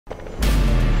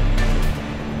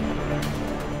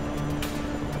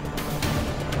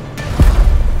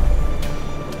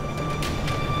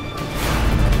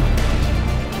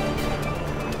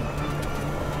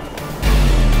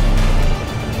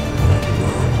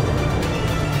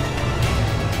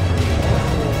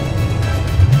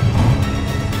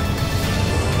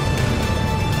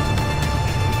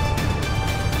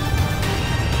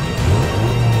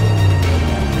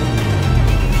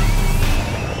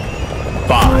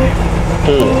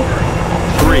4,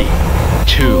 3,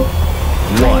 2,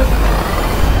 1.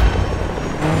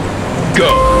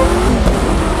 Go!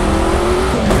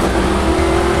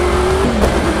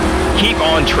 Keep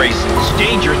on traces.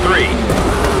 Danger 3.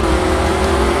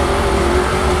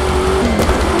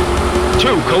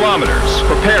 2 kilometers.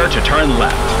 Prepare to turn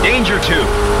left. Danger 2.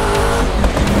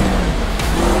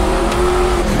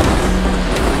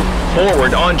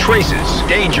 Forward on traces.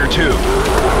 Danger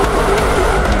 2.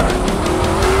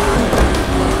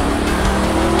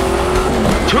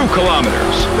 2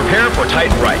 kilometers. Prepare for tight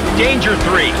right. Danger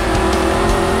 3.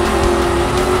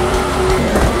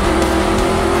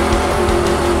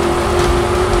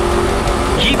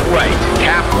 Keep right.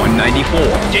 Cap 194.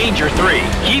 Danger 3.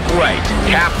 Keep right.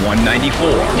 Cap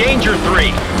 194. Danger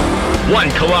 3.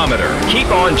 1 kilometer. Keep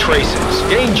on traces.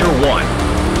 Danger 1.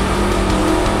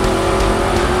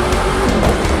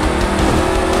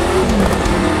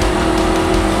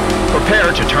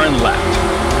 Prepare to turn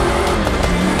left.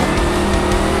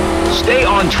 Stay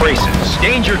on traces.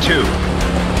 Danger 2.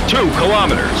 2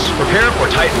 kilometers. Prepare for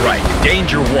tight right.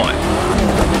 Danger 1.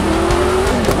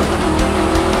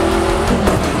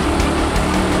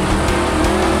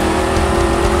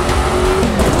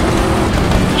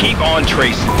 Keep on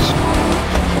traces.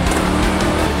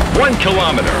 1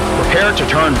 kilometer. Prepare to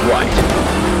turn right.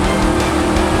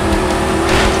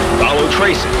 Follow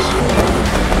traces.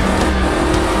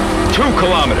 2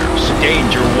 kilometers.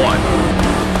 Danger 1.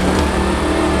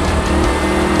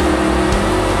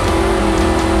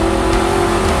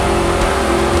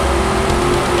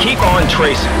 Keep on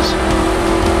traces.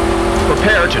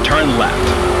 Prepare to turn left.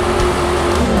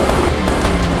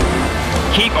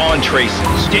 Keep on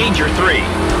traces. Danger 3.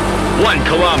 1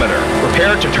 kilometer.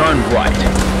 Prepare to turn right.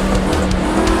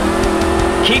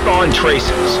 Keep on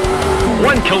traces.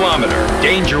 1 kilometer.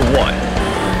 Danger 1.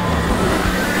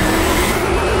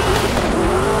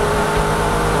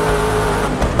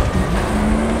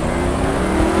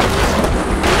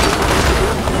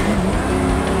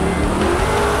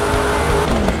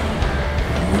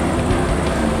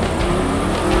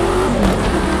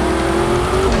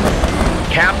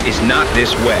 Cap is not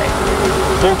this way.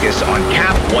 Focus on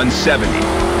Cap 170.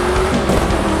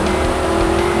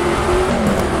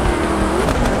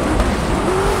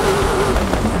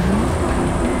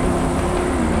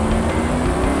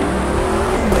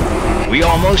 We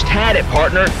almost had it,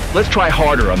 partner. Let's try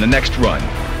harder on the next run.